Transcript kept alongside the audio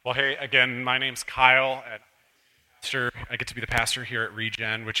Well, hey, again, my name's Kyle. I get to be the pastor here at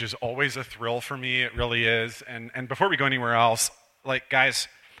Regen, which is always a thrill for me. It really is. And before we go anywhere else, guys,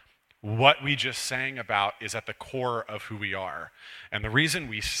 what we just sang about is at the core of who we are. And the reason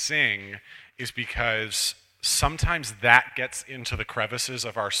we sing is because sometimes that gets into the crevices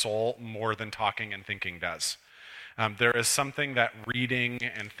of our soul more than talking and thinking does. There is something that reading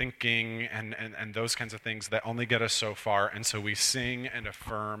and thinking and those kinds of things that only get us so far, and so we sing and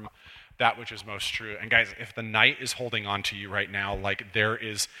affirm that which is most true. And guys, if the night is holding on to you right now, like there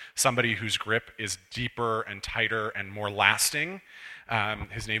is somebody whose grip is deeper and tighter and more lasting,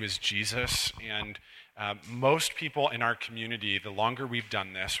 his name is Jesus. And most people in our community, the longer we've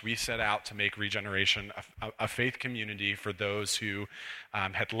done this, we set out to make Regeneration a faith community for those who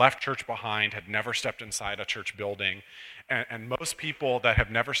had left church behind, had never stepped inside a church building. And most people that have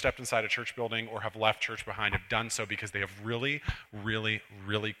never stepped inside a church building or have left church behind have done so because they have really, really,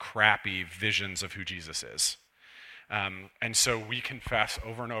 really crappy visions of who Jesus is. And so we confess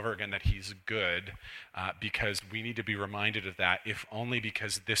over and over again that he's good because we need to be reminded of that, if only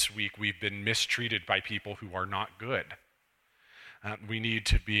because this week we've been mistreated by people who are not good. We need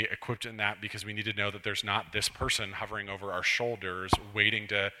to be equipped in that because we need to know that there's not this person hovering over our shoulders waiting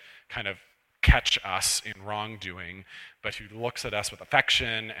to kind of catch us in wrongdoing, but who looks at us with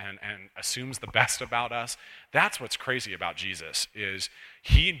affection and assumes the best about us. That's what's crazy about Jesus, is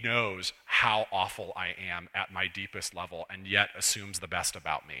he knows how awful I am at my deepest level and yet assumes the best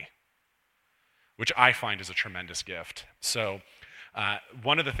about me, which I find is a tremendous gift. So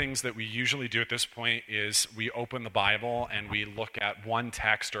one of the things that we usually do at this point is we open the Bible and we look at one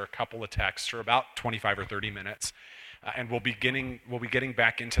text or a couple of texts for about 25 or 30 minutes. And we'll be getting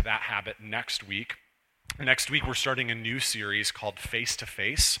back into that habit next week. Next week, we're starting a new series called Face to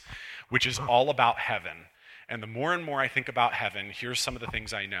Face, which is all about heaven. And the more and more I think about heaven, here's some of the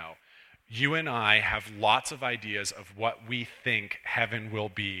things I know. You and I have lots of ideas of what we think heaven will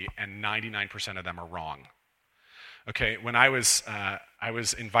be, and 99% of them are wrong. Okay, when I was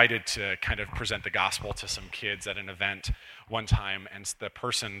invited to kind of present the gospel to some kids at an event one time, and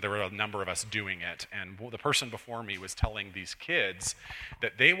there were a number of us doing it, and the person before me was telling these kids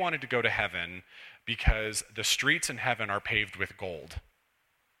that they wanted to go to heaven because the streets in heaven are paved with gold.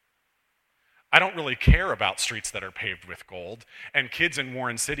 I don't really care about streets that are paved with gold. And kids in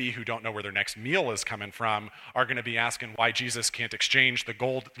Warren City who don't know where their next meal is coming from are going to be asking why Jesus can't exchange the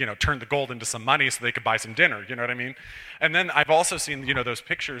gold, turn the gold into some money so they could buy some dinner, you know what I mean? And then I've also seen, those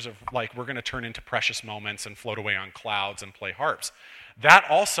pictures of like, we're going to turn into precious moments and float away on clouds and play harps. That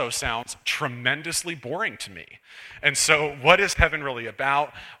also sounds tremendously boring to me. And so what is heaven really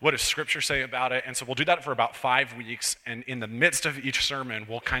about? What does Scripture say about it? And so we'll do that for about 5 weeks. And in the midst of each sermon,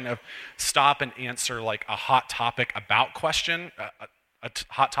 we'll kind of stop and answer like a hot topic about question,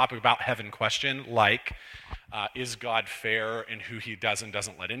 hot topic about heaven question, like, is God fair in who he does and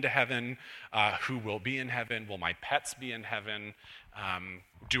doesn't let into heaven? Who will be in heaven? Will my pets be in heaven?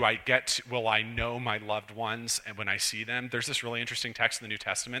 Will I know my loved ones and when I see them? There's this really interesting text in the New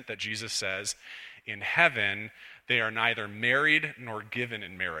Testament that Jesus says, in heaven, they are neither married nor given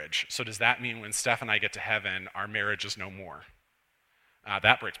in marriage. So does that mean when Steph and I get to heaven, our marriage is no more?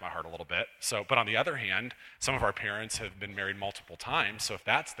 That breaks my heart a little bit. But on the other hand, some of our parents have been married multiple times. So if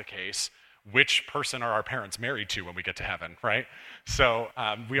that's the case, which person are our parents married to when we get to heaven, right? So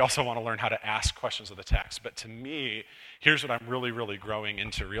we also want to learn how to ask questions of the text. But to me, here's what I'm really, really growing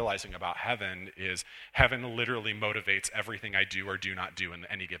into realizing about heaven is heaven literally motivates everything I do or do not do in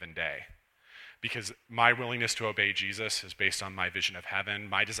any given day. Because my willingness to obey Jesus is based on my vision of heaven.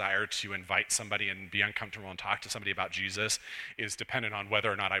 My desire to invite somebody and be uncomfortable and talk to somebody about Jesus is dependent on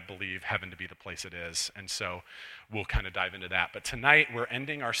whether or not I believe heaven to be the place it is. And so we'll kind of dive into that. But tonight we're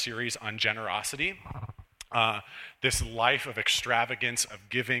ending our series on generosity, this life of extravagance, of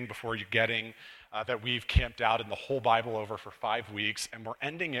giving before you getting, that we've camped out in the whole Bible over for 5 weeks, and we're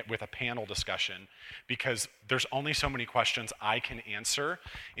ending it with a panel discussion because there's only so many questions I can answer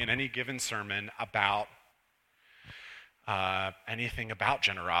in any given sermon about anything about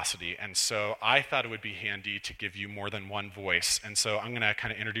generosity. And so I thought it would be handy to give you more than one voice. And so I'm going to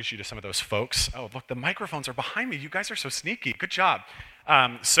kind of introduce you to some of those folks. Oh, look, the microphones are behind me. You guys are so sneaky. Good job.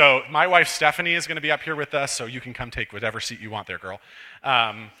 So my wife, Stephanie, is going to be up here with us, so you can come take whatever seat you want there, girl.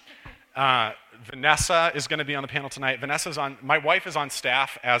 Vanessa is going to be on the panel tonight. My wife is on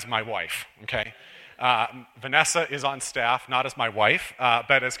staff as my wife, okay? Vanessa is on staff, not as my wife,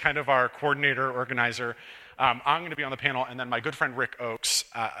 but as kind of our coordinator, organizer. I'm going to be on the panel, and then my good friend Rick Oakes.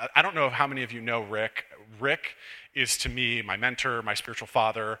 I don't know how many of you know Rick. Rick is to me my mentor, my spiritual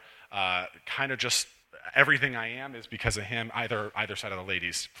father, kind of just everything I am is because of him. Either side of the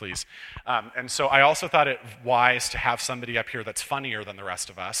ladies, please. And so I also thought it wise to have somebody up here that's funnier than the rest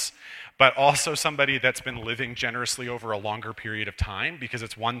of us, but also somebody that's been living generously over a longer period of time, because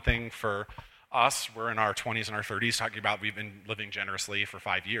it's one thing for us, we're in our 20s and our 30s, talking about we've been living generously for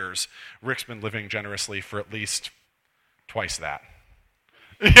 5 years. Rick's been living generously for at least twice that.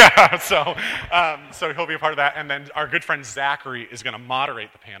 Yeah, so he'll be a part of that. And then our good friend Zachary is going to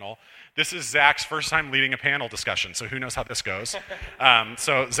moderate the panel. This is Zach's first time leading a panel discussion, so who knows how this goes.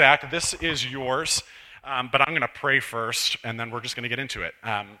 So Zach, this is yours, but I'm going to pray first, and then we're just going to get into it.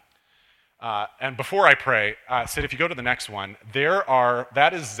 And before I pray, Sid, if you go to the next one,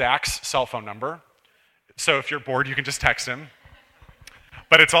 that is Zach's cell phone number. So if you're bored, you can just text him.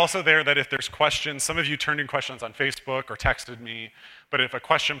 But it's also there that if there's questions, some of you turned in questions on Facebook or texted me, but if a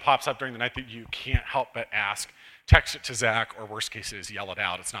question pops up during the night that you can't help but ask, text it to Zach, or worst case is yell it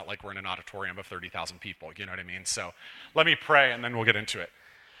out. It's not like we're in an auditorium of 30,000 people, you know what I mean? So let me pray, and then we'll get into it.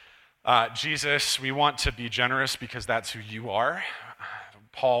 Jesus, we want to be generous because that's who you are.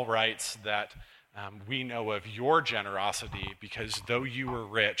 Paul writes that we know of your generosity because though you were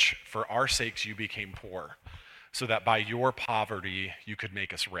rich, for our sakes you became poor, so that by your poverty you could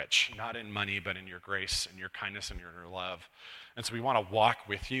make us rich, not in money, but in your grace and your kindness and your love. And so we want to walk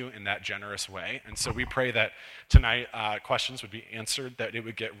with you in that generous way. And so we pray that tonight questions would be answered, that it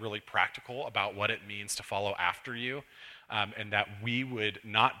would get really practical about what it means to follow after you, and that we would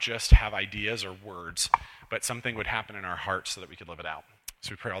not just have ideas or words, but something would happen in our hearts so that we could live it out.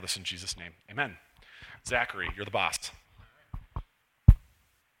 So we pray all this in Jesus' name. Amen. Zachary, you're the boss.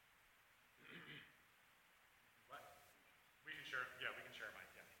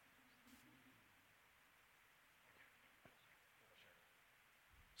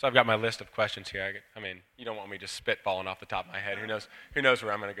 So I've got my list of questions here. I mean, you don't want me just spitballing off the top of my head. Who knows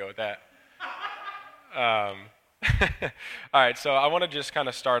where I'm going to go with that? All right, so I want to just kind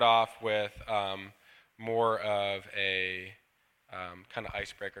of start off with more of a kind of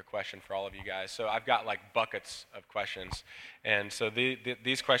icebreaker question for all of you guys. So I've got like buckets of questions. And so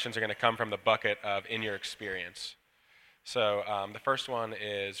these questions are going to come from the bucket of in your experience. So the first one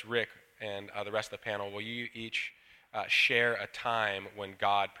is Rick and the rest of the panel. Will you each share a time when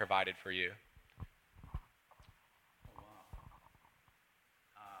God provided for you?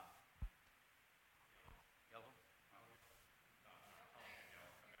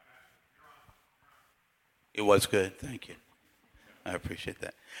 It was good. Thank you. I appreciate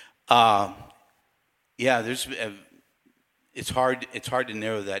that. Yeah, it's hard to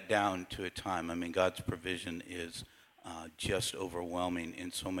narrow that down to a time. I mean, God's provision is just overwhelming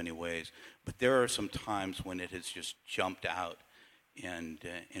in so many ways. But there are some times when it has just jumped out and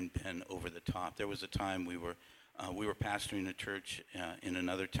been over the top. There was a time we were pastoring a church in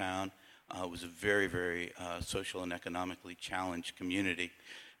another town. It was a very, very social and economically challenged community,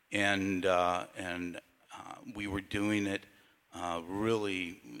 and we were doing it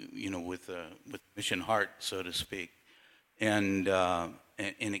really, with mission heart, so to speak. So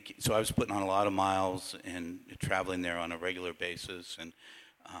I was putting on a lot of miles and traveling there on a regular basis, and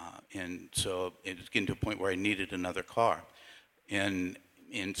so it was getting to a point where I needed another car, and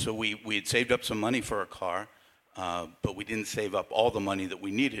so we had saved up some money for a car, but we didn't save up all the money that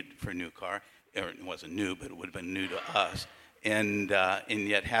we needed for a new car. It wasn't new, but it would have been new to us, and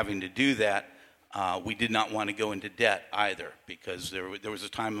yet having to do that. We did not want to go into debt either, because there was a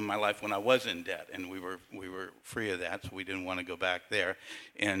time in my life when I was in debt, and we were free of that, so we didn't want to go back there,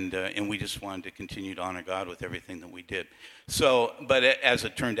 and we just wanted to continue to honor God with everything that we did. So, but as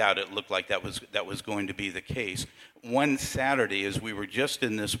it turned out, it looked like that was going to be the case. One Saturday, as we were just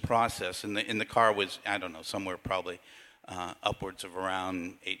in this process, and the car was, I don't know, somewhere probably upwards of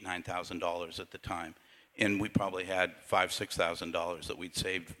around $8,000-9,000 at the time. And we probably had $5,000-6,000 that we'd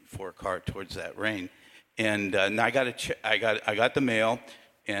saved for a car towards that range. And I got the mail,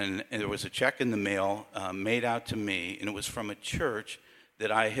 and there was a check in the mail made out to me, and it was from a church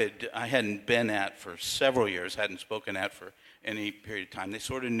that I hadn't been at for several years, hadn't spoken at for any period of time. They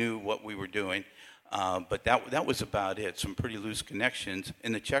sort of knew what we were doing, but that was about it. Some pretty loose connections,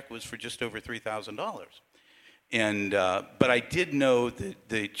 and the check was for just over $3,000. And but I did know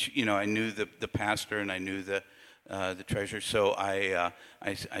I knew the pastor, and I knew the treasurer. So I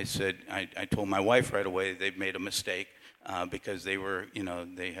said, I told my wife right away they've made a mistake because they were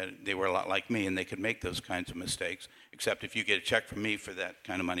a lot like me, and they could make those kinds of mistakes. Except if you get a check from me for that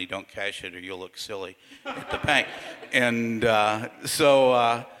kind of money, don't cash it or you'll look silly at the bank. And so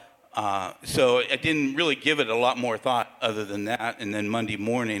I didn't really give it a lot more thought other than that. And then Monday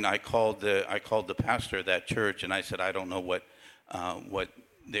morning, I called the pastor of that church, and I said, I don't know what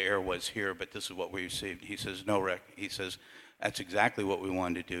the air was here, but this is what we received. He says, no, Rick. He says, that's exactly what we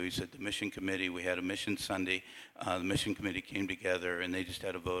wanted to do. He said, the mission committee, we had a mission Sunday. The mission committee came together, and they just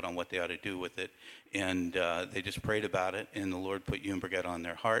had a vote on what they ought to do with it. And they just prayed about it, and the Lord put you and Brigette on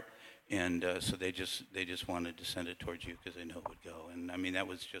their heart. And so they just wanted to send it towards you because they knew it would go. And I mean, that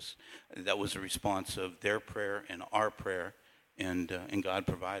was a response of their prayer and our prayer, and God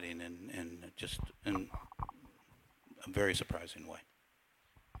providing, and just in a very surprising way.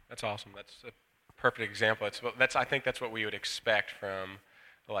 That's awesome. That's a perfect example. I think that's what we would expect from,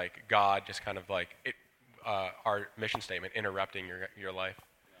 like, God, just kind of like our mission statement, interrupting your life.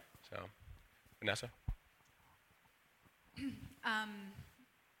 So, Vanessa?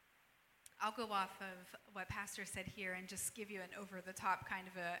 I'll go off of what Pastor said here and just give you an over-the-top kind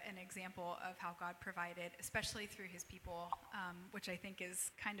of an example of how God provided, especially through his people, which I think is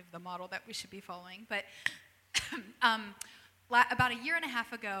kind of the model that we should be following. But about a year and a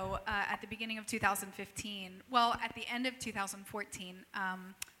half ago, at the beginning of 2015, well, at the end of 2014,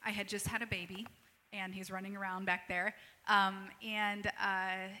 I had just had a baby, and he's running around back there. And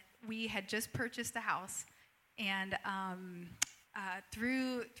we had just purchased a house, and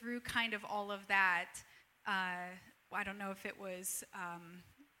through kind of all of that, I don't know if it was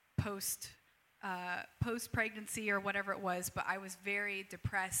post-pregnancy or whatever it was, but I was very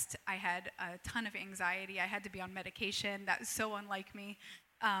depressed. I had a ton of anxiety. I had to be on medication. That was so unlike me.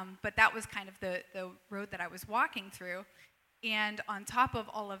 But that was kind of the road that I was walking through. And on top of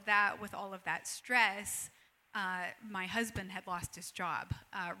all of that, with all of that stress, my husband had lost his job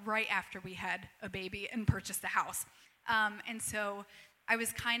right after we had a baby and purchased a house. And so I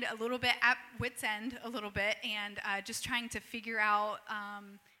was kind of a little bit at wit's end a little bit, and just trying to figure out,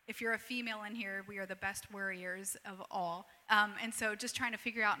 if you're a female in here, we are the best worriers of all. And so just trying to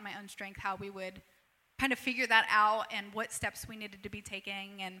figure out in my own strength how we would kind of figure that out and what steps we needed to be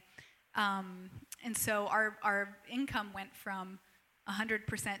taking. And so our income went from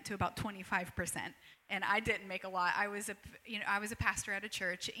 100% to about 25%. And I didn't make a lot. I was a pastor at a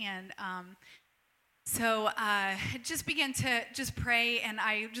church, and so I just began to just pray, and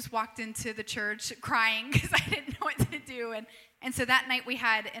I just walked into the church crying because I didn't know what to do. And so that night we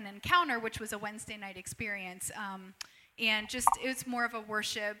had an encounter, which was a Wednesday night experience. And just it was more of a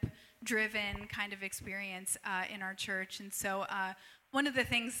worship-driven kind of experience in our church. And so one of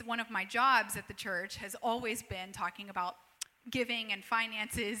my jobs at the church has always been talking about giving and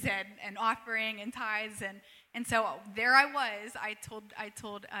finances and offering and tithes. And so there I was. I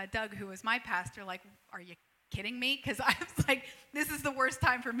told Doug, who was my pastor, like, are you kidding me? Because I was like, this is the worst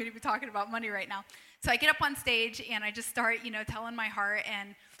time for me to be talking about money right now. So I get up on stage and I just start, telling my heart.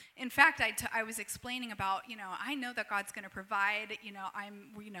 And in fact, I was explaining about, I know that God's going to provide.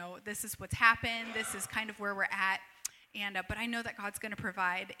 This is what's happened. This is kind of where we're at. And but I know that God's going to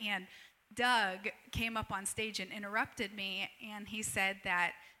provide. And Doug came up on stage and interrupted me, and he said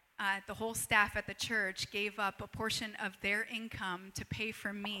that the whole staff at the church gave up a portion of their income to pay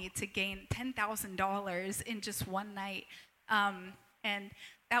for me to gain $10,000 in just one night. And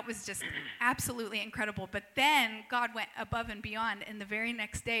that was just absolutely incredible. But then God went above and beyond, and the very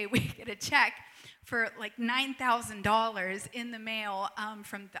next day we get a check for like $9,000 in the mail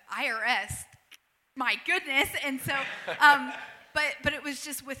from the IRS. My goodness. And so... But it was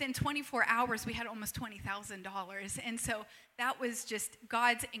just within 24 hours, we had almost $20,000. And so that was just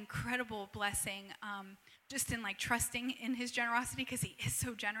God's incredible blessing, just in like trusting in his generosity, because he is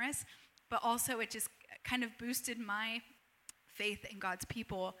so generous. But also it just kind of boosted my faith in God's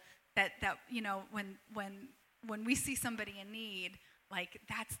people that when we see somebody in need, like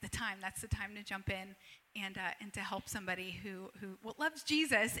that's the time to jump in and to help somebody who loves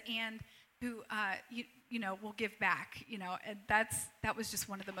Jesus and who will give back, and that was just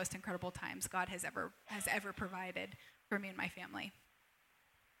one of the most incredible times God has ever provided for me and my family.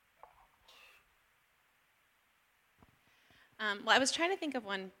 Well, I was trying to think of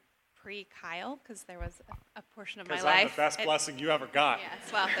one pre-Kyle, because there was a portion of my life. Because I'm the best blessing you ever got.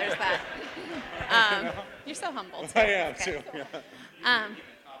 Yes, well, there's that. You're so humble, too. I am, okay. too.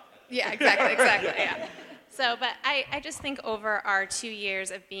 Yeah, exactly, yeah. So, but I just think over our 2 years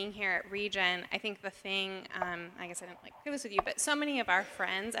of being here at Regen, I think the thing, I guess I didn't share this with you, but so many of our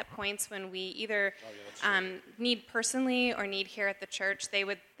friends at points when we either need personally or need here at the church, they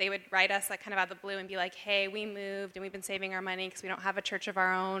would write us like kind of out of the blue and be like, hey, we moved and we've been saving our money because we don't have a church of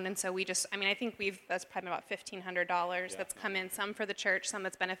our own. And so I think that's probably about $1,500 that's come in, some for the church, some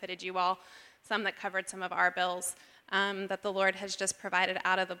that's benefited you all, some that covered some of our bills. That the Lord has just provided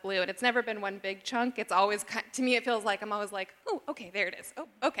out of the blue. And it's never been one big chunk. It's always, to me, it feels like I'm always like, oh, okay, there it is. Oh,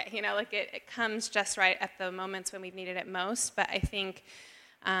 okay. It comes just right at the moments when we've needed it most. But I think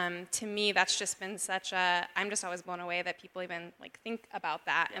To me, that's just been I'm just always blown away that people even like think about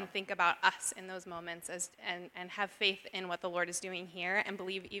that and think about us in those moments and have faith in what the Lord is doing here and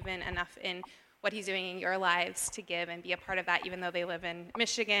believe even enough in what he's doing in your lives to give and be a part of that, even though they live in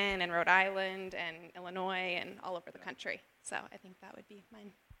Michigan and Rhode Island and Illinois and all over the country. So I think that would be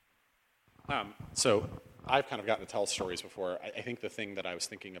mine. So I've kind of gotten to tell stories before. I think the thing that I was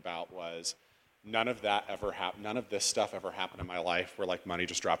thinking about was none of this stuff ever happened in my life where like money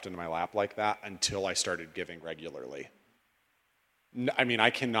just dropped into my lap like that until I started giving regularly. I mean,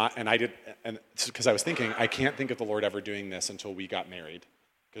 I cannot, and because I was thinking, I can't think of the Lord ever doing this until we got married,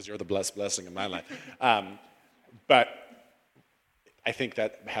 because you're the blessing of my life. But I think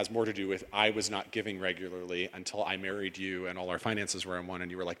that has more to do with I was not giving regularly until I married you and all our finances were in one,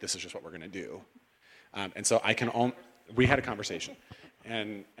 and you were like, this is just what we're going to do. And so we had a conversation.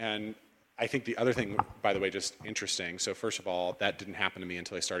 And I think the other thing, by the way, just interesting, so first of all, that didn't happen to me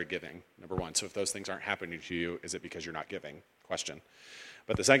until I started giving, number one. So if those things aren't happening to you, is it because you're not giving? Question.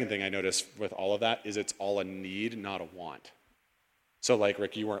 But the second thing I noticed with all of that is it's all a need, not a want. So like,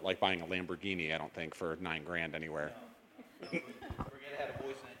 Rick, you weren't like buying a Lamborghini, I don't think, for $9,000 anywhere. Brigetta had a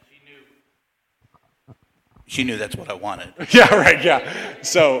voice in it. She knew that's what I wanted. Yeah, right, yeah.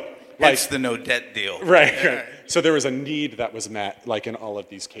 So that's the no debt deal. Right, right. So there was a need that was met, like in all of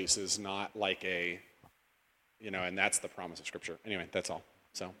these cases, not like and that's the promise of Scripture. Anyway, that's all.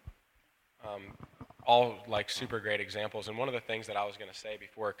 So, all like super great examples. And one of the things that I was going to say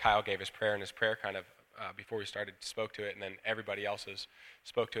before Kyle gave his prayer, and his prayer kind of before we started spoke to it, and then everybody else's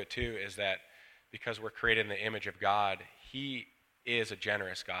spoke to it too, is that because we're created in the image of God, He is a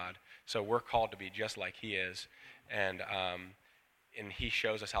generous God. So we're called to be just like He is, and He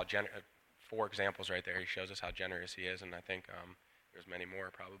shows us how generous. 4 examples right there. He shows us how generous He is, and I think there's many more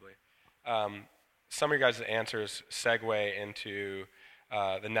probably. Some of your guys' answers segue into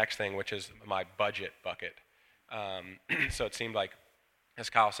the next thing, which is my budget bucket. So it seemed like, as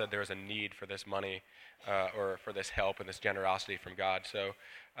Kyle said, there was a need for this money or for this help and this generosity from God. So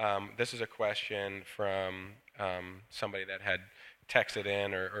this is a question from somebody that had texted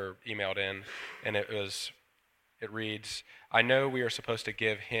in or emailed in, and it reads, I know we are supposed to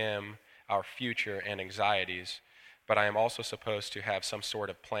give Him our future and anxieties, but I am also supposed to have some sort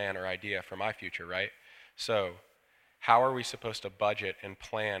of plan or idea for my future, right? So how are we supposed to budget and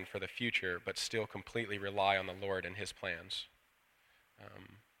plan for the future but still completely rely on the Lord and His plans?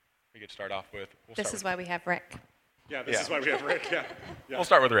 We could start off with... This is why we have Rick. Yeah, this is why we have Rick, yeah. We'll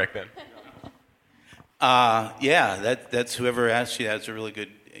start with Rick then. That's whoever asked you that's a really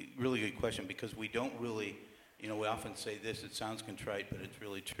good question, because we don't really, we often say this, it sounds contrite, but it's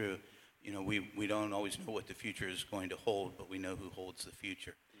really true. We don't always know what the future is going to hold, but we know who holds the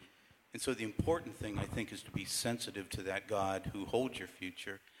future. And so the important thing, I think, is to be sensitive to that God who holds your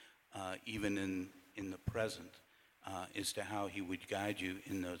future, even in the present, as to how He would guide you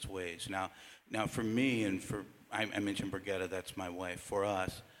in those ways. Now for me, and I mentioned Brigetta, that's my wife. For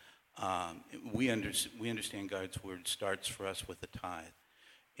us, we understand God's word starts for us with a tithe,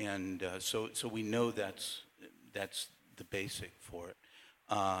 and so we know that's the basic for it.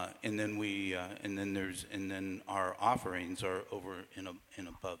 And then our offerings are over and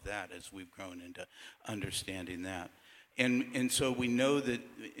above that as we've grown into understanding that. And so we know that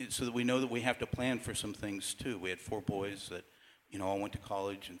we have to plan for some things too. We had 4 boys that, all went to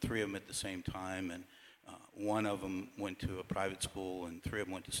college, and 3 of them at the same time, and one of them went to a private school, and 3 of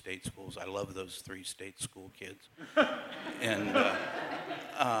them went to state schools. I love those 3 state school kids. And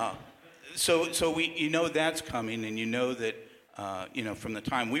so we that's coming, and that. From the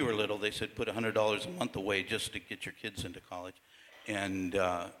time we were little, they said put $100 a month away just to get your kids into college, and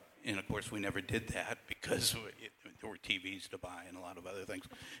of course we never did that because there were TVs to buy and a lot of other things,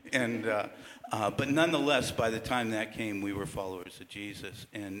 and but nonetheless, by the time that came, we were followers of Jesus,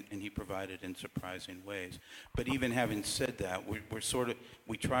 and He provided in surprising ways. But even having said that, we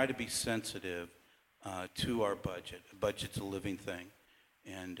try to be sensitive to our budget. A budget's a living thing,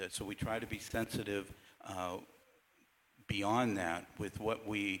 and so we try to be sensitive. Beyond that, with what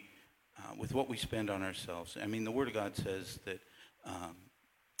we spend on ourselves. I mean, the Word of God says that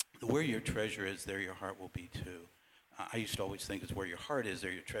where your treasure is, there your heart will be too. I used to always think it's where your heart is,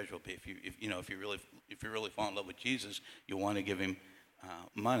 there your treasure will be. If you really fall in love with Jesus, you'll want to give Him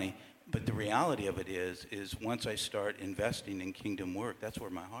money. But the reality of it is once I start investing in kingdom work, that's where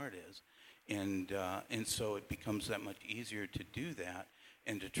my heart is, and so it becomes that much easier to do that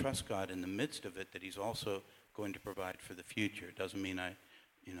and to trust God in the midst of it, that He's also going to provide for the future. It doesn't mean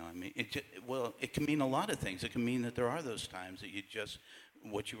it can mean a lot of things. It can mean that there are those times that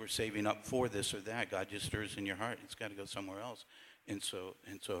what you were saving up for this or that, God just stirs in your heart. It's got to go somewhere else. And so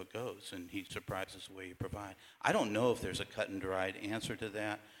it goes, and he surprises the way you provide. I don't know if there's a cut and dried answer to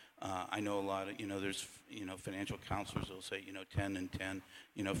that. I know a lot of, there's, financial counselors will say, 10 and 10,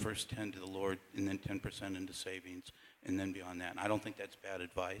 first 10 to the Lord and then 10% into savings and then beyond that. And I don't think that's bad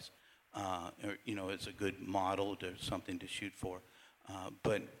advice. It's a good model, there's something to shoot for.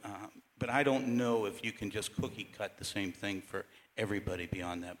 But I don't know if you can just cookie cut the same thing for everybody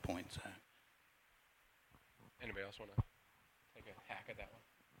beyond that point, Zach. Anybody else want to take a hack at that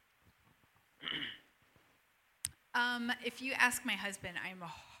one? If you ask my husband, I'm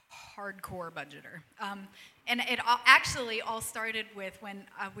a hardcore budgeter. And it actually all started with when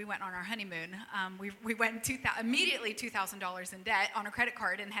we went on our honeymoon. We went immediately $2,000 in debt on a credit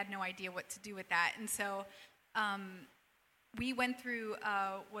card and had no idea what to do with that. And so we went through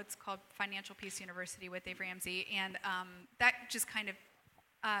what's called Financial Peace University with Dave Ramsey, and that just kind of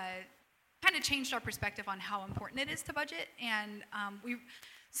changed our perspective on how important it is to budget. And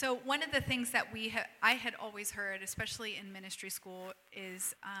so one of the things that I had always heard, especially in ministry school,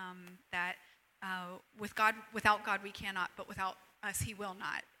 is that without God we cannot, but without us He will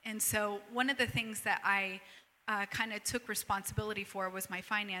not. And so one of the things that I kind of took responsibility for was my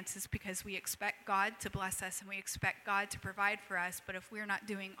finances, because we expect God to bless us and we expect God to provide for us, but if we're not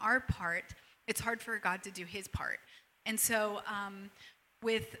doing our part, it's hard for God to do His part. And so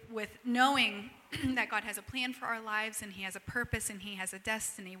with knowing that God has a plan for our lives and He has a purpose and He has a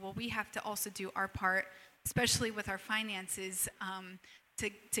destiny, well, we have to also do our part, especially with our finances,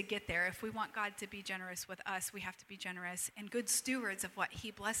 to get there. If we want God to be generous with us, we have to be generous and good stewards of what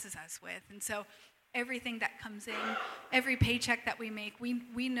He blesses us with. And so everything that comes in, every paycheck that we make,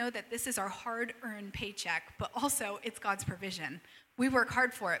 we know that this is our hard-earned paycheck, but also it's God's provision. We work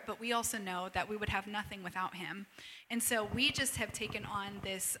hard for it, but we also know that we would have nothing without Him. And so we just have taken on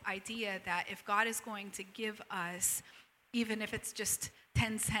this idea that if God is going to give us, even if it's just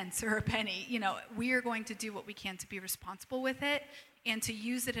 10 cents or a penny, we are going to do what we can to be responsible with it and to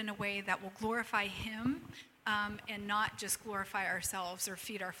use it in a way that will glorify Him, and not just glorify ourselves or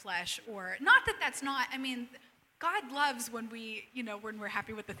feed our flesh. Or not that that's not, God loves when when we're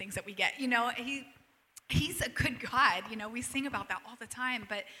happy with the things that we get. He's a good God. We sing about that all the time,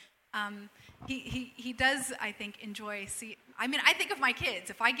 but he does, I think, enjoy I think of my kids.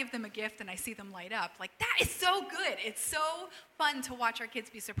 If I give them a gift and I see them light up, like, that is so good. It's so fun to watch our kids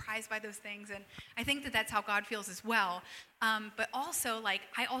be surprised by those things, and I think that that's how God feels as well. But also,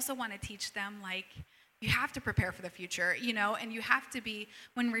 I also want to teach them, you have to prepare for the future, and you have to be,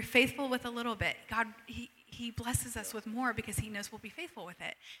 when we're faithful with a little bit, God, He blesses us with more because He knows we'll be faithful with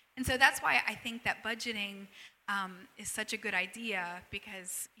it. And so that's why I think that budgeting is such a good idea,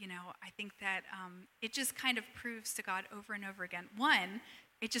 because, I think that it just kind of proves to God over and over again. One,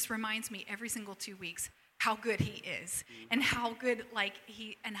 it just reminds me every single 2 weeks how good He is and how good,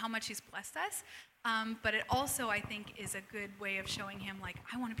 and how much He's blessed us. But it also, I think, is a good way of showing Him,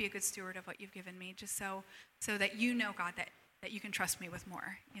 I want to be a good steward of what You've given me, just so that God, that you can trust me with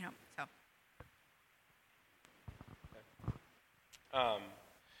more, so.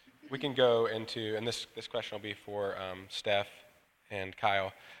 We can go into, and this question will be for Steph and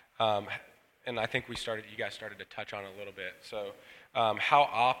Kyle, and I think you guys started to touch on it a little bit. So how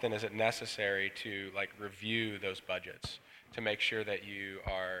often is it necessary to review those budgets to make sure that you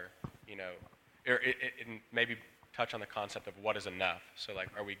are, or maybe touch on the concept of what is enough? So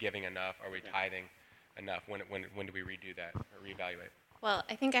are we giving enough? Are we tithing enough? When do we redo that or reevaluate? Well,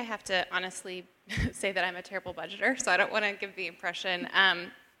 I think I have to honestly say that I'm a terrible budgeter, so I don't want to give the impression.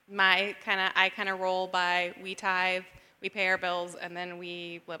 I kind of roll by, we tithe, we pay our bills, and then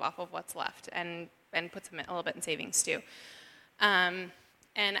we live off of what's left and put a little bit in savings too. And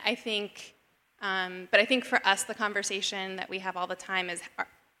I think, but I think for us, the conversation that we have all the time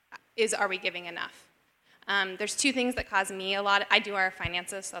is are we giving enough? There's two things that cause me a lot. I do our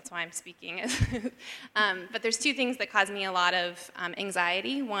finances, so that's why I'm speaking. But there's two things that cause me a lot of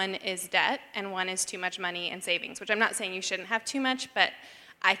anxiety. One is debt, and one is too much money and savings, which I'm not saying you shouldn't have too much, but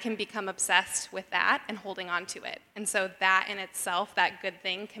I can become obsessed with that and holding on to it. And so that in itself, that good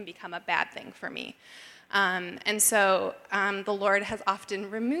thing, can become a bad thing for me. And so the Lord has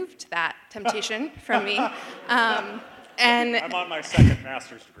often removed that temptation from me. And I'm on my second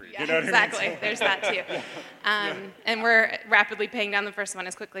master's degree. Yeah, you know what exactly. I mean? There's that too. And we're rapidly paying down the first one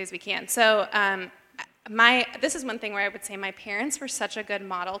as quickly as we can. So this is one thing where I would say my parents were such a good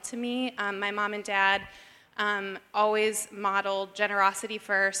model to me. My mom and dad always modeled generosity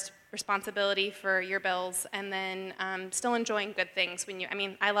first, responsibility for your bills, and then still enjoying good things.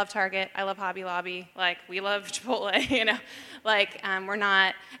 I love Target, I love Hobby Lobby, we love Chipotle, we're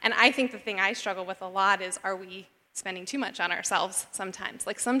not. And I think the thing I struggle with a lot is, are we spending too much on ourselves sometimes.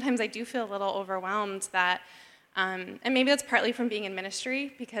 Like sometimes I do feel a little overwhelmed that, and maybe that's partly from being in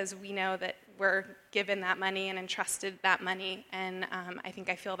ministry because we know that we're given that money and entrusted that money, and I think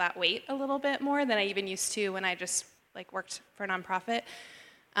I feel that weight a little bit more than I even used to when I just like worked for a nonprofit.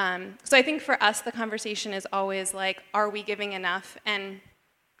 So I think for us, the conversation is always like, are we giving enough? And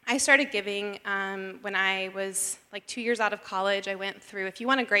I started giving when I was like 2 years out of college. I went through, if you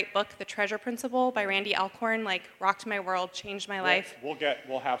want a great book, The Treasure Principle by Randy Alcorn, like rocked my world, changed my life.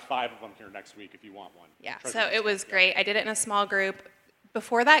 We'll have 5 of them here next week if you want one. Yeah, so it was great. I did it in a small group.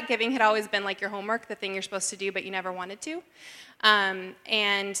 Before that, giving had always been like your homework, the thing you're supposed to do, but you never wanted to.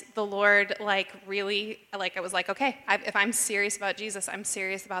 And the Lord, like, really, like, I was like, okay, if I'm serious about Jesus, I'm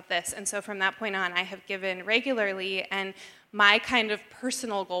serious about this. And so from that point on, I have given regularly, and my kind of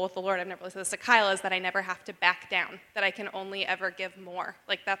personal goal with the Lord, I've never really said this to Kyle, is that I never have to back down, that I can only ever give more.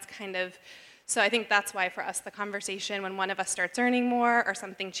 Like, that's kind of, so I think that's why for us, the conversation, when one of us starts earning more or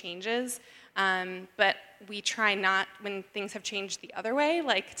something changes, but we try not, when things have changed the other way,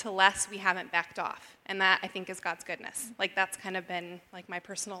 like to less, we haven't backed off. And that, I think, is God's goodness. Like, that's kind of been, like, my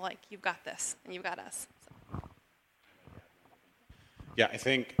personal, like, you've got this, and you've got us. So. Yeah, I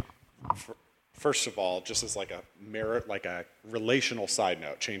think, first of all, just as like a relational side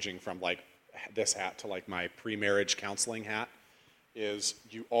note, changing from, like, this hat to, like, my pre-marriage counseling hat, is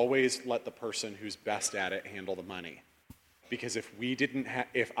you always let the person who's best at it handle the money. Because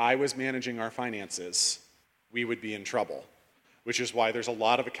if I was managing our finances, we would be in trouble. Which is why there's a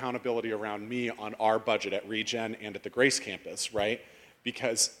lot of accountability around me on our budget at Regen and at the Grace Campus, right?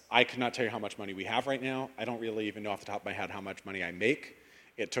 Because I could not tell you how much money we have right now. I don't really even know off the top of my head how much money I make.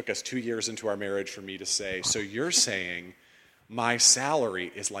 It took us 2 years into our marriage for me to say, so you're saying my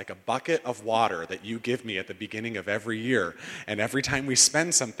salary is like a bucket of water that you give me at the beginning of every year. And every time we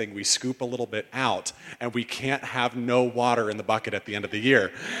spend something, we scoop a little bit out, and we can't have no water in the bucket at the end of the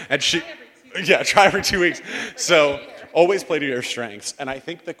year. And try every 2 weeks. So always play to your strengths. And I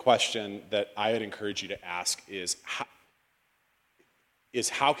think the question that I would encourage you to ask is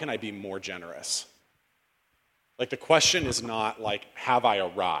how can I be more generous? Like, the question is not like, have I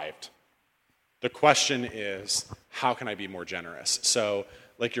arrived? The question is, how can I be more generous? So,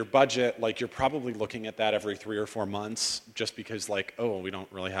 like, your budget, like, you're probably looking at that every 3 or 4 months just because, like, oh, we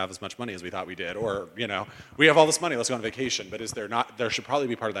don't really have as much money as we thought we did. Or, you know, we have all this money, let's go on vacation. But is there not, there should probably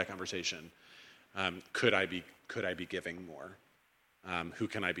be part of that conversation. Could I be giving more? Who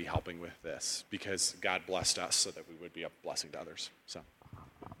can I be helping with this? Because God blessed us so that we would be a blessing to others. So.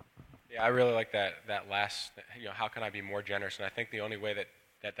 Yeah, I really like that last, how can I be more generous? And I think the only way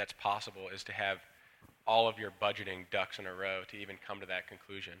that's possible is to have all of your budgeting ducks in a row to even come to that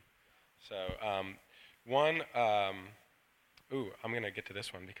conclusion. So I'm going to get to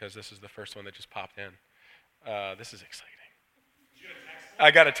this one because this is the first one that just popped in. This is exciting. Did you get a text one?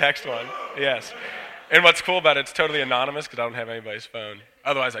 I got a text one, yes. And what's cool about it, it's totally anonymous because I don't have anybody's phone.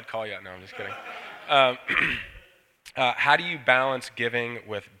 Otherwise, I'd call you out. No, I'm just kidding. How do you balance giving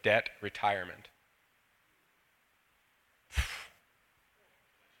with debt retirement?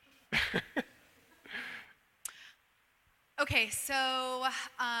 Okay, so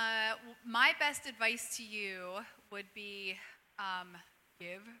my best advice to you would be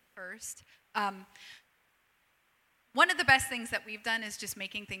give first. One of the best things that we've done is just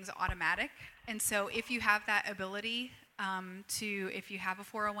making things automatic. And so if you have that ability if you have a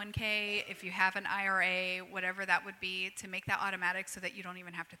 401k, if you have an IRA, whatever that would be, to make that automatic so that you don't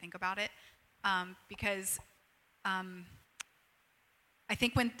even have to think about it. Because I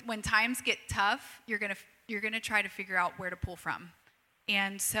think when times get tough, you're gonna try to figure out where to pull from.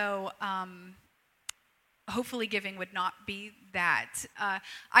 And so hopefully giving would not be that.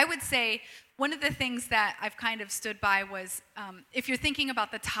 I would say one of the things that I've kind of stood by was if you're thinking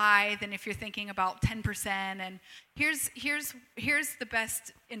about the tithe and if you're thinking about 10%, and here's the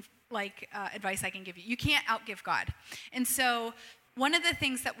best advice I can give you. You can't outgive God. And so one of the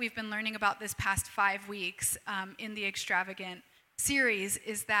things that we've been learning about this past 5 weeks in the Extravagant series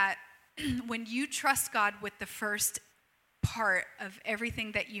is that when you trust God with the first part of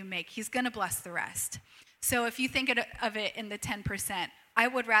everything that you make, He's going to bless the rest. So if you think of it in the 10%, I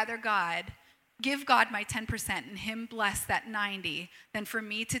would rather give God my 10% and Him bless that 90 than for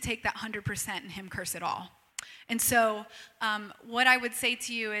me to take that 100% and Him curse it all. And so what I would say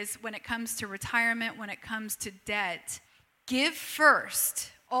to you is when it comes to retirement, when it comes to debt, give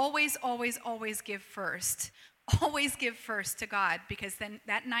first. Always, always, always give first. Always give first to God, because then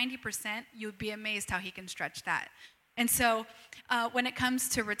that 90%, you'd be amazed how He can stretch that. And so when it comes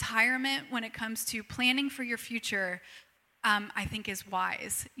to retirement, when it comes to planning for your future, I think is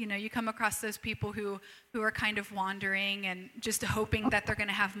wise. You know, you come across those people who are kind of wandering and just hoping that they're going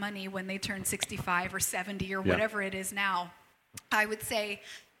to have money when they turn 65 or 70 or whatever it is now. I would say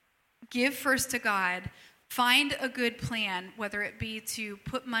give first to God. Find a good plan, whether it be to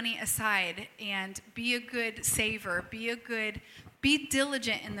put money aside and be a good saver, be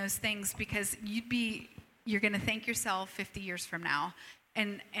diligent in those things, because you're going to thank yourself 50 years from now.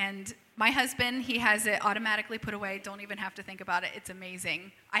 And my husband, he has it automatically put away. Don't even have to think about it. It's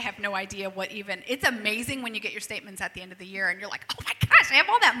amazing. I have no idea it's amazing when you get your statements at the end of the year and you're like, oh my gosh, I have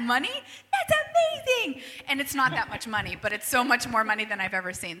all that money? That's amazing. And it's not that much money, but it's so much more money than I've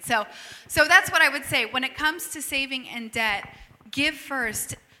ever seen. So that's what I would say. When it comes to saving and debt, give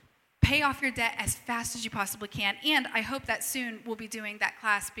first. Pay off your debt as fast as you possibly can. And I hope that soon we'll be doing that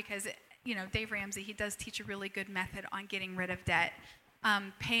class, because, you know, Dave Ramsey, he does teach a really good method on getting rid of debt.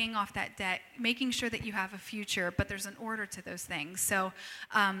 Paying off that debt, making sure that you have a future, but there's an order to those things. So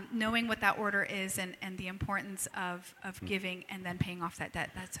knowing what that order is and the importance of giving and then paying off that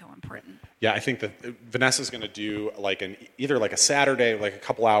debt, that's so important. Yeah, I think that Vanessa's going to do either a Saturday, like a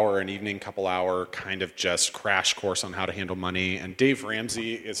couple hour, an evening couple hour kind of just crash course on how to handle money. And Dave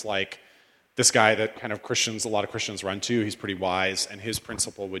Ramsey is like this guy that kind of a lot of Christians run to. He's pretty wise, and his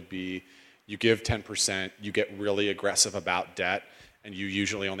principle would be you give 10%, you get really aggressive about debt, and you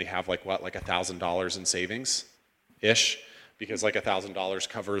usually only have like $1,000 in savings-ish, because like $1,000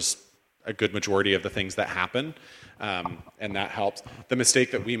 covers a good majority of the things that happen, and that helps. The mistake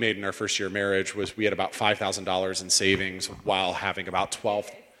that we made in our first year of marriage was we had about $5,000 in savings while having about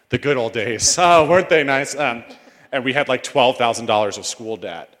the good old days. Oh, weren't they nice? And we had like $12,000 of school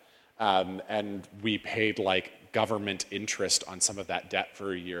debt, and we paid like government interest on some of that debt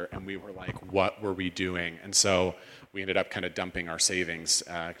for a year, and we were like, what were we doing? And so we ended up kind of dumping our savings,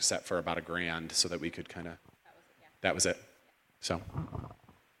 set for about $1,000, so that we could kind of, that was it. So.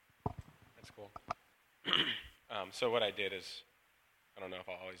 That's cool. So what I did is, I don't know if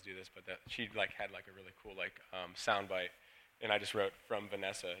I'll always do this, but she had a really cool sound bite, and I just wrote from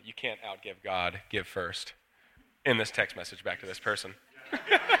Vanessa, you can't outgive God, give first, in this text message back to this person.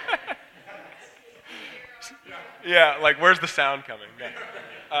 Yeah, where's the sound coming?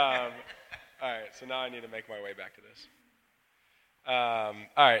 Yeah. All right, so now I need to make my way back to this. All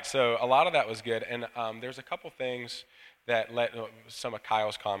right, so a lot of that was good, and there's a couple things that led some of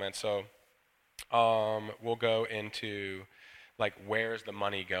Kyle's comments. So we'll go into where's the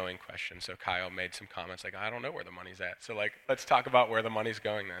money going question. So Kyle made some comments I don't know where the money's at. So let's talk about where the money's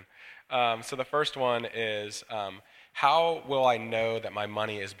going then. So the first one is how will I know that my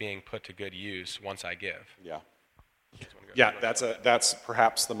money is being put to good use once I give? Yeah. Yeah, that's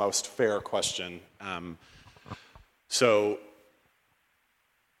perhaps the most fair question. So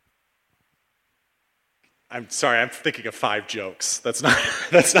I'm sorry, I'm thinking of 5 jokes. That's not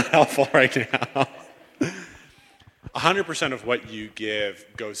helpful right now. 100% of what you give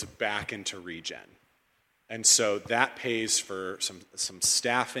goes back into Regen. And so that pays for some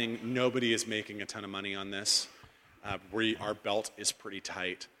staffing. Nobody is making a ton of money on this. Our belt is pretty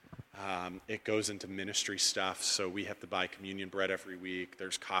tight. It goes into ministry stuff, so we have to buy communion bread every week.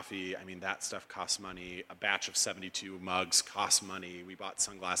 There's coffee. I mean, that stuff costs money. A batch of 72 mugs costs money. We bought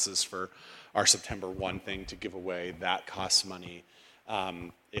sunglasses for our September 1 thing to give away. That costs money.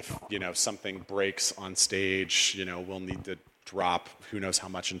 If something breaks on stage, we'll need to drop who knows how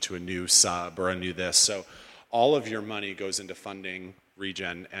much into a new sub or a new this. So all of your money goes into funding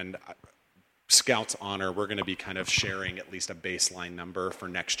Regen, and Scout's honor, we're going to be kind of sharing at least a baseline number for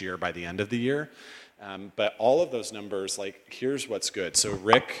next year by the end of the year. But all of those numbers, here's what's good. So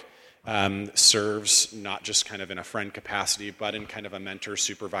Rick serves not just kind of in a friend capacity, but in kind of a mentor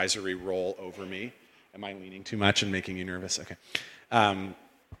supervisory role over me. Am I leaning too much and making you nervous? Okay.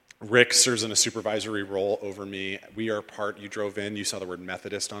 Rick serves in a supervisory role over me. We are you drove in, you saw the word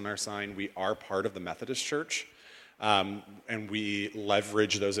Methodist on our sign. We are part of the Methodist Church. And we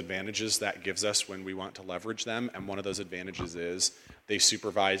leverage those advantages that gives us when we want to leverage them. And one of those advantages is they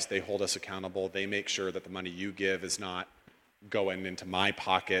supervise, they hold us accountable, they make sure that the money you give is not going into my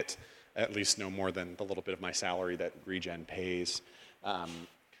pocket, at least no more than the little bit of my salary that Regen pays.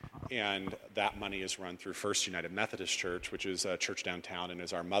 And that money is run through First United Methodist Church, which is a church downtown and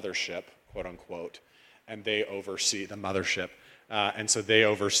is our mothership, quote unquote. And they oversee the mothership. And so they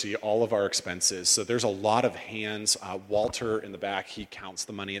oversee all of our expenses. So there's a lot of hands. Walter in the back, he counts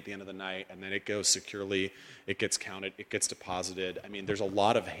the money at the end of the night, and then it goes securely. It gets counted. It gets deposited. I mean, there's a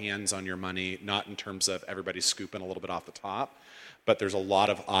lot of hands on your money, not in terms of everybody scooping a little bit off the top, but there's a lot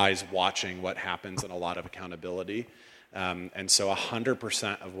of eyes watching what happens and a lot of accountability. And so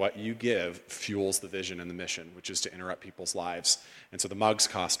 100% of what you give fuels the vision and the mission, which is to interrupt people's lives. And so the mugs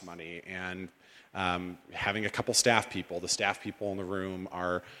cost money. And having a couple staff people, the staff people in the room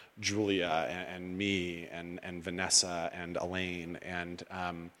are Julia and me and Vanessa and Elaine. And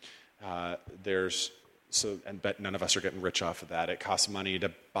but none of us are getting rich off of that. It costs money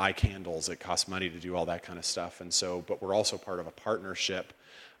to buy candles. It costs money to do all that kind of stuff. And so, but we're also part of a partnership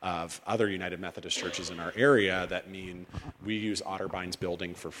of other United Methodist churches in our area that mean we use Otterbeins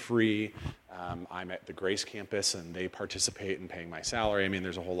building for free. I'm at the Grace campus and they participate in paying my salary. I mean,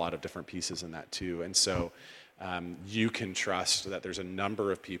 there's a whole lot of different pieces in that too. And so you can trust that there's a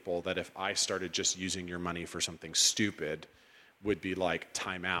number of people that if I started just using your money for something stupid, would be like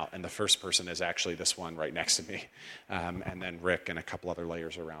time out. And the first person is actually this one right next to me. And then Rick and a couple other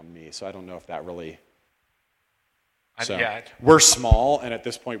layers around me. So I don't know if that really... So we're small, and at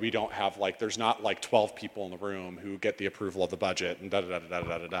this point we don't have there's not 12 people in the room who get the approval of the budget and da da da da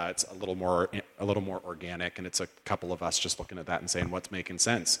da da da. It's a little more organic, and it's a couple of us just looking at that and saying what's making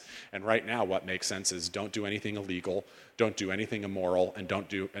sense. And right now, what makes sense is don't do anything illegal, don't do anything immoral, and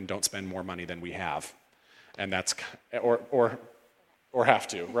don't spend more money than we have, and that's or have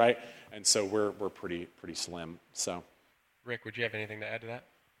to, right? And so we're pretty slim. So, Rick, would you have anything to add to that?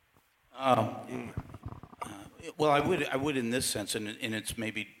 Well, I would in this sense, and it's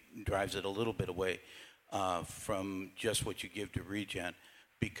maybe drives it a little bit away from just what you give to Regen,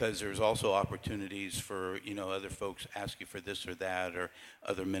 because there's also opportunities for other folks ask you for this or that, or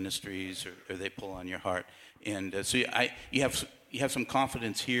other ministries, or they pull on your heart, and so you have some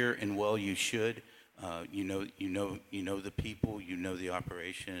confidence here, and you should. You know the people, you know the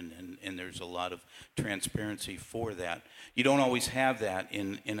operation, and there's a lot of transparency for that. You don't always have that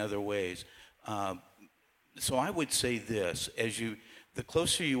in other ways. So I would say this: the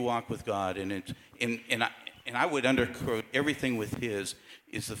closer you walk with God, and I would undercode everything with His,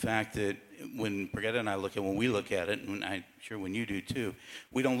 is the fact that when Brigitte and I when we look at it, and I'm sure when you do too,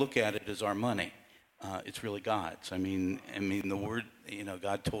 we don't look at it as our money. It's really God's. I mean, the Word,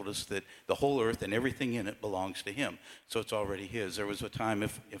 God told us that the whole earth and everything in it belongs to Him. So it's already His. There was a time,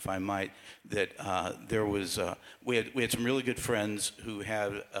 if I might, that we had some really good friends who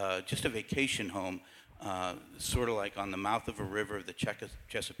had just a vacation home, sort of like on the mouth of a river, the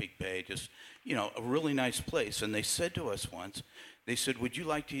Chesapeake Bay, just a really nice place. And they said to us once, they said, "Would you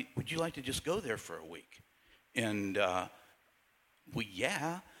like to just go there for a week?" And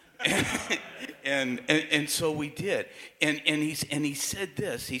yeah. and so we did, and he said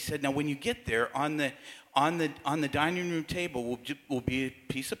this. He said, "Now, when you get there, on the dining room table will be a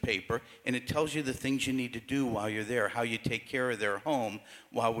piece of paper, and it tells you the things you need to do while you're there, how you take care of their home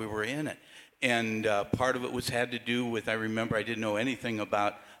while we were in it." And part of it had to do with, I remember I didn't know anything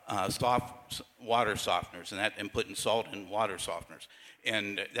about soft water softeners and putting salt in water softeners.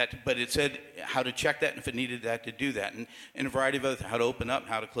 But it said how to check that, and if it needed that, to do that, and a variety of other, how to open up,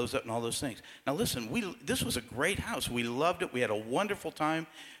 how to close up, and all those things. Now listen, this was a great house. We loved it. We had a wonderful time,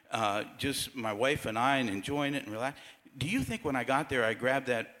 just my wife and I, and enjoying it and relaxing. Do you think when I got there, I grabbed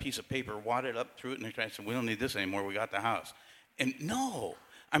that piece of paper, wadded up through it, and I said, "We don't need this anymore. We got the house." And no,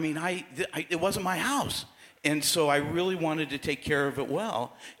 I mean, it wasn't my house. And so I really wanted to take care of it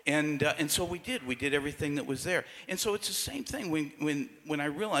well, and so we did. We did everything that was there, and so it's the same thing. When I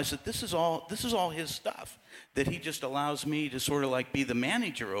realized that this is all His stuff, that He just allows me to sort of be the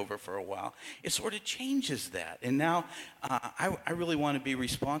manager over for a while, it sort of changes that. And now I really want to be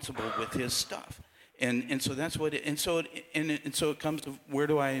responsible with His stuff. And so that's what so it comes to, where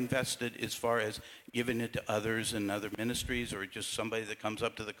do I invest it, as far as giving it to others and other ministries, or just somebody that comes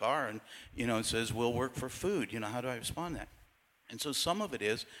up to the car and and says, "We'll work for food." How do I respond to that? And so some of it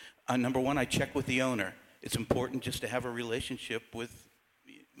is, number one, I check with the owner. It's important just to have a relationship with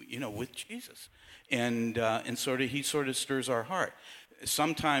Jesus, and He sort of stirs our heart.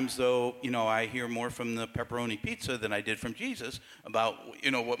 Sometimes, though, I hear more from the pepperoni pizza than I did from Jesus about,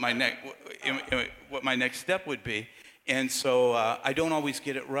 what my next step would be. And so I don't always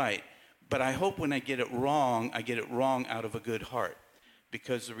get it right. But I hope when I get it wrong out of a good heart.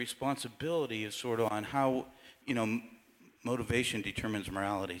 Because the responsibility is sort of on how, motivation determines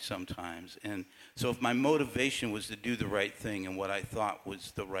morality sometimes. And so if my motivation was to do the right thing and what I thought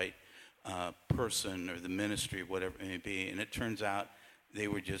was the right person or the ministry, whatever it may be, and it turns out they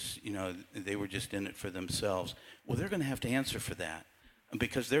were just in it for themselves. Well, they're going to have to answer for that,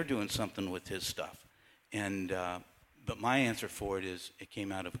 because they're doing something with His stuff. And but my answer for it is, it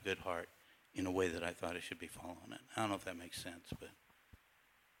came out of a good heart in a way that I thought it should be following it. I don't know if that makes sense, but.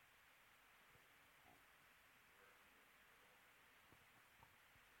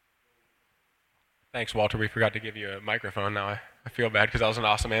 Thanks, Walter. We forgot to give you a microphone. Now I feel bad because that was an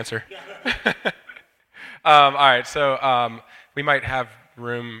awesome answer. All right, so we might have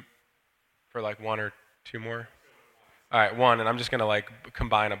room for like one or two more. All right, one, and I'm just gonna like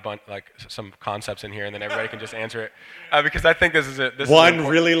combine a bunch, like some concepts in here, and then everybody can just answer it, because I think this is one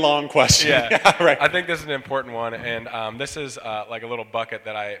really long question. Yeah, right. I think this is an important one, and this is like a little bucket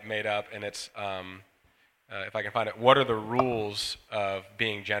that I made up, and it's if I can find it. What are the rules of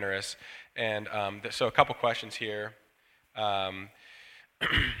being generous? And so a couple questions here.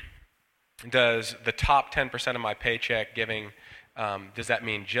 Does the top 10% of my paycheck giving, does that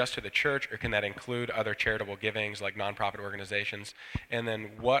mean just to the church, or can that include other charitable givings like nonprofit organizations? And then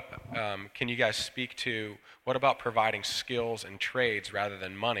what can you guys speak to, what about providing skills and trades rather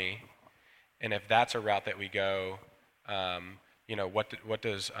than money? And if that's a route that we go,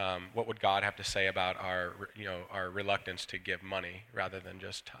 what would God have to say about our reluctance to give money rather than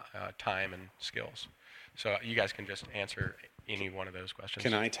just time and skills? So you guys can just answer any one of those questions.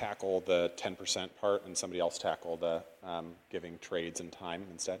 Can I tackle the 10% part and somebody else tackle the giving trades and time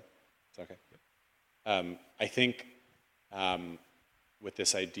instead? Is that okay? I think with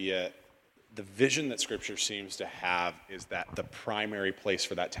this idea, the vision that Scripture seems to have is that the primary place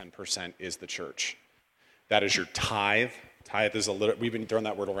for that 10% is the church. That is your tithe. Tithe is we've been throwing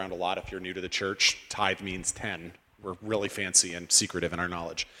that word around a lot. If you're new to the church, tithe means 10. We're really fancy and secretive in our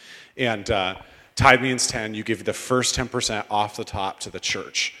knowledge. And tithe means 10. You give the first 10% off the top to the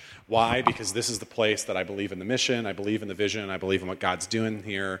church. Why? Because this is the place that I believe in the mission, I believe in the vision, I believe in what God's doing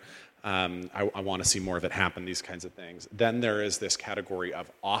here. I want to see more of it happen, these kinds of things. Then there is this category of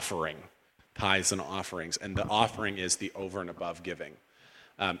offering, tithes and offerings. And the offering is the over and above giving.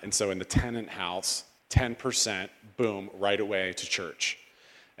 And so in the tenant house, 10%, boom, right away to church.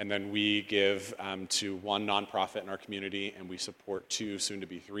 And then we give to one nonprofit in our community, and we support 2, soon to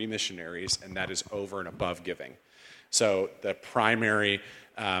be 3 missionaries, and that is over and above giving. So the primary,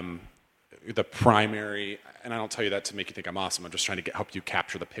 and I don't tell you that to make you think I'm awesome, I'm just trying to help you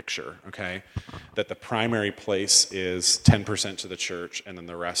capture the picture, okay? That the primary place is 10% to the church, and then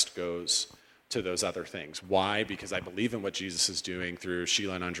the rest goes to those other things. Why? Because I believe in what Jesus is doing through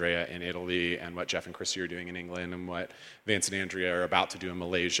Sheila and Andrea in Italy, and what Jeff and Christy are doing in England, and what Vance and Andrea are about to do in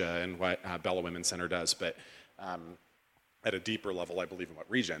Malaysia, and what Bella Women's Center does. But at a deeper level, I believe in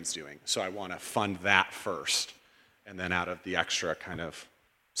what Regen's doing. So I want to fund that first, and then out of the extra kind of,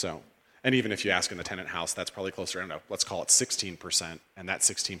 so. And even if you ask in the tenant house, that's probably closer, I don't know, let's call it 16%, and that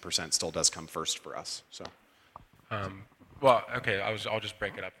 16% still does come first for us, so. Well, okay, I'll just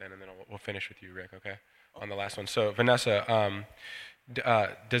break it up then, and then we'll finish with you, Rick, okay, on the last one. So, Vanessa,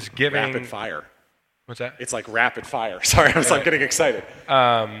 does giving... Rapid fire. What's that? It's like rapid fire. Sorry, I'm getting excited.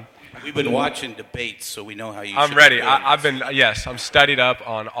 We've been watching debates, so we know how you I'm ready. I'm studied up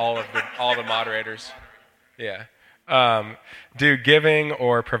on all the moderators. Yeah. Do giving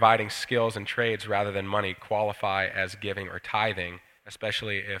or providing skills and trades rather than money qualify as giving or tithing,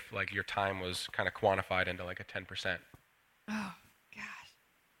 especially if like your time was kind of quantified into like a 10%? Oh, gosh.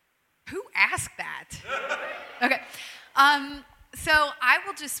 Who asked that? Okay. So I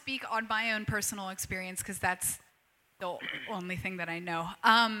will just speak on my own personal experience because that's the only thing that I know.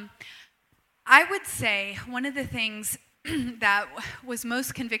 I would say one of the things that was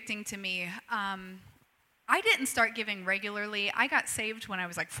most convicting to me, I didn't start giving regularly. I got saved when I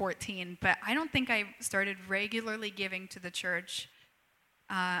was like 14, but I don't think I started regularly giving to the church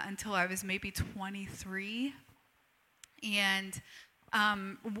until I was maybe 23. And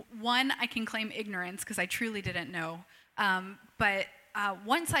one, I can claim ignorance because I truly didn't know. But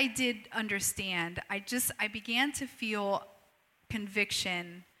once I did understand, I began to feel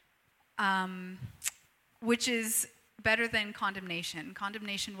conviction, which is better than condemnation.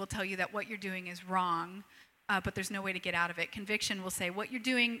 Condemnation will tell you that what you're doing is wrong, but there's no way to get out of it. Conviction will say what you're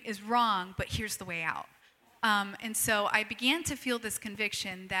doing is wrong, but here's the way out. And so I began to feel this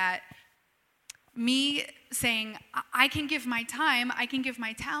conviction that me saying, I can give my time, I can give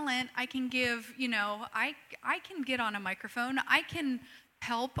my talent, I can give, I can get on a microphone, I can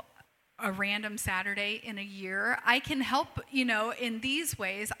help a random Saturday in a year, I can help, in these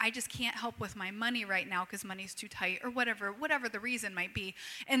ways, I just can't help with my money right now because money's too tight or whatever the reason might be.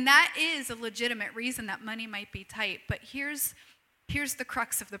 And that is a legitimate reason that money might be tight, but here's the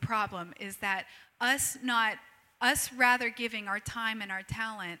crux of the problem is that us rather giving our time and our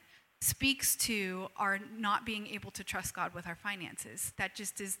talent speaks to our not being able to trust God with our finances. That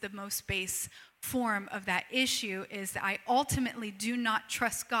just is the most base form of that issue is that I ultimately do not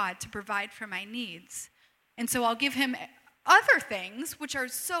trust God to provide for my needs. And so I'll give him other things, which are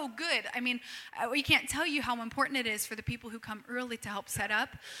so good. I mean, we can't tell you how important it is for the people who come early to help set up,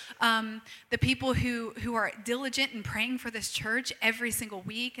 the people who are diligent in praying for this church every single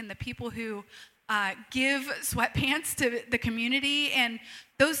week, and the people who give sweatpants to the community. And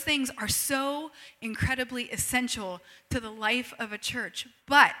those things are so incredibly essential to the life of a church.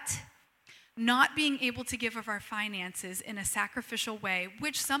 But not being able to give of our finances in a sacrificial way,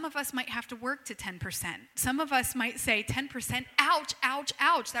 which some of us might have to work to 10%. Some of us might say 10%, ouch, ouch,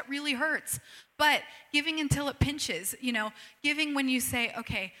 ouch, that really hurts. But giving until it pinches, giving when you say,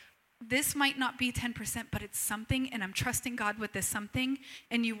 okay, this might not be 10%, but it's something, and I'm trusting God with this something,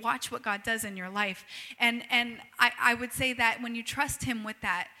 and you watch what God does in your life. And I would say that when you trust him with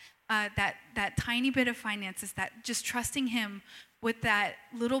that tiny bit of finances, that just trusting him with that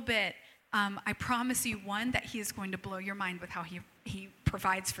little bit, I promise you, one, that he is going to blow your mind with how he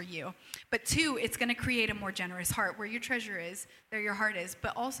provides for you. But two, it's going to create a more generous heart. Where your treasure is, there your heart is.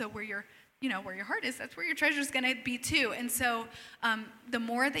 But also where your heart is, that's where your treasure is going to be too. And so the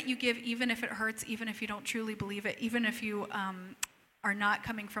more that you give, even if it hurts, even if you don't truly believe it, even if you are not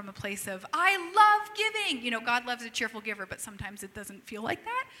coming from a place of, I love giving. God loves a cheerful giver, but sometimes it doesn't feel like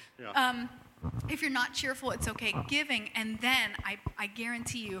that. Yeah. If you're not cheerful, it's okay. Giving, and then I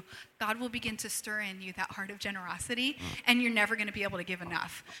guarantee you, God will begin to stir in you that heart of generosity, and you're never going to be able to give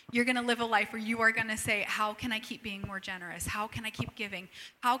enough. You're going to live a life where you are going to say, how can I keep being more generous? How can I keep giving?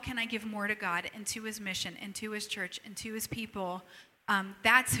 How can I give more to God and to his mission and to his church and to his people?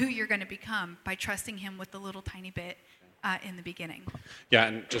 That's who you're going to become by trusting him with the little tiny bit in the beginning. Yeah,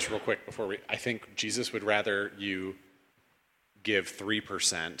 and just real quick I think Jesus would rather you give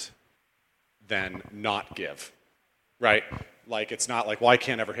 3% than not give, right? Like, it's not like, well, I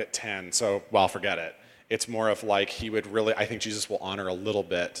can't ever hit 10, so, well, forget it. It's more of like, I think Jesus will honor a little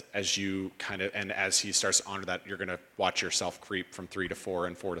bit as you and as he starts to honor that, you're going to watch yourself creep from 3 to 4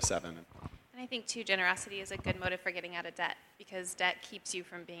 and 4 to 7. And I think, too, generosity is a good motive for getting out of debt, because debt keeps you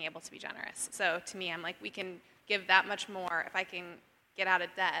from being able to be generous. So to me, I'm like, we can give that much more. If I can get out of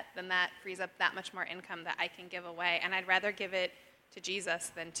debt, then that frees up that much more income that I can give away. And I'd rather give it to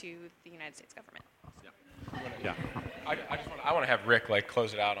Jesus than to the United States government. Yeah. I want to have Rick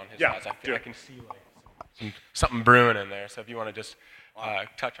close it out on his thoughts. I feel I can see something brewing in there. So if you want to just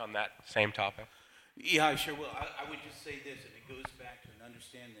touch on that same topic. Yeah, sure. Well, I would just say this, and it goes back to an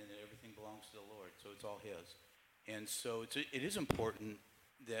understanding that everything belongs to the Lord, so it's all his. And so it is important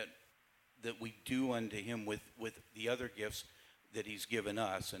that we do unto him with the other gifts that he's given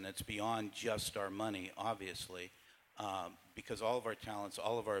us, and it's beyond just our money, obviously. Because all of our talents,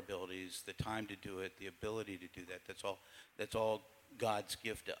 all of our abilities, the time to do it, the ability to do that, that's all God's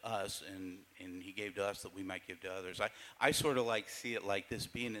gift to us, and he gave to us that we might give to others. I sort of see it like this,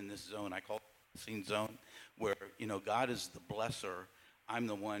 being in this zone, I call it the blessing zone, where, God is the blesser. I'm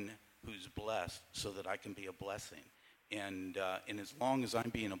the one who's blessed so that I can be a blessing. And as long as I'm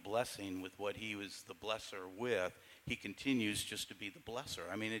being a blessing with what he was the blesser with, he continues just to be the blesser.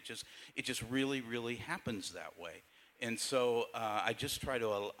 I mean, it just really, really happens that way. And so I just try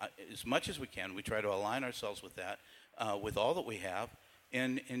to, as much as we can, we try to align ourselves with that, with all that we have,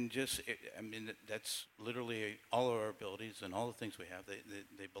 and that's literally all of our abilities and all the things we have.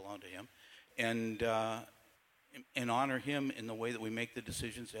 They belong to him, and honor him in the way that we make the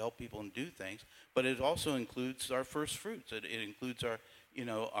decisions to help people and do things. But it also includes our first fruits. It includes our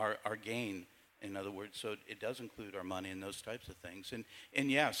gain. In other words, so it does include our money and those types of things.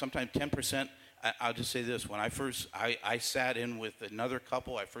 And yeah, sometimes 10%, I'll just say this. When I sat in with another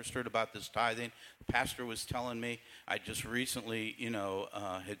couple, I first heard about this tithing. The pastor was telling me, I just recently,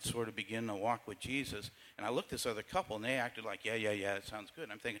 had sort of begun to walk with Jesus. And I looked at this other couple, and they acted like, yeah, it sounds good.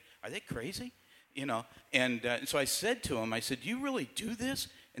 And I'm thinking, are they crazy? And so I said to them, do you really do this?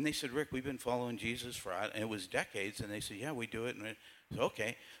 And they said, Rick, we've been following Jesus and it was decades. And they said, yeah, we do it. And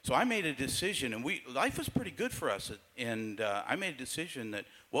okay. So I made a decision, and life was pretty good for us. And I made a decision that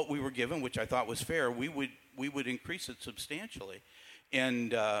what we were given, which I thought was fair, we would increase it substantially.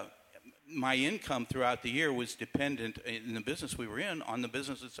 And my income throughout the year was dependent in the business we were in on the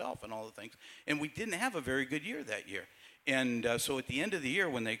business itself and all the things. And we didn't have a very good year that year. And so at the end of the year,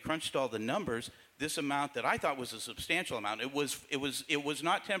 when they crunched all the numbers, this amount that I thought was a substantial amount, it was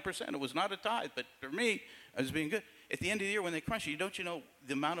not 10%, it was not a tithe, but for me, I was being good. At the end of the year, when they crunched it,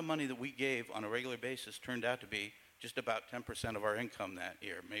 the amount of money that we gave on a regular basis turned out to be just about 10% of our income that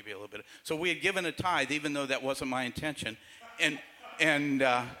year, maybe a little bit. So we had given a tithe, even though that wasn't my intention, and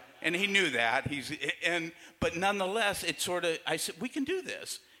he knew that. But nonetheless, I said, we can do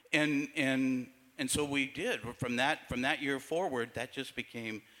this, and so we did. From that year forward, that just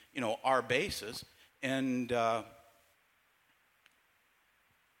became, our basis. And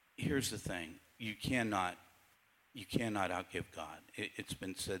here's the thing. You cannot outgive God. It's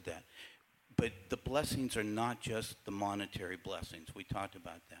been said that. But the blessings are not just the monetary blessings. We talked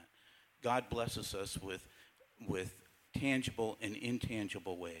about that. God blesses us with tangible and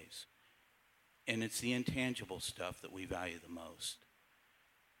intangible ways. And it's the intangible stuff that we value the most.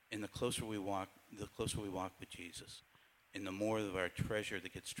 And the closer we walk with Jesus, and the more of our treasure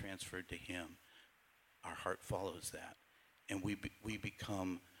that gets transferred to him, our heart follows that. And we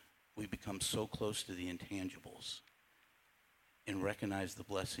become so close to the intangibles and recognize the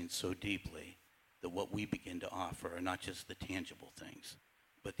blessings so deeply that what we begin to offer are not just the tangible things,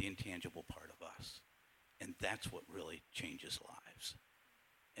 but the intangible part of us. And that's what really changes lives.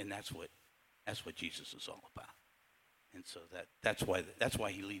 And that's what Jesus is all about. And so that's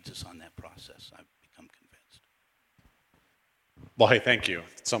why he leads us on that process. I've become convinced. Well, hey, thank you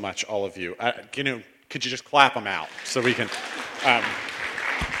so much, all of you. Could you just clap them out so we can...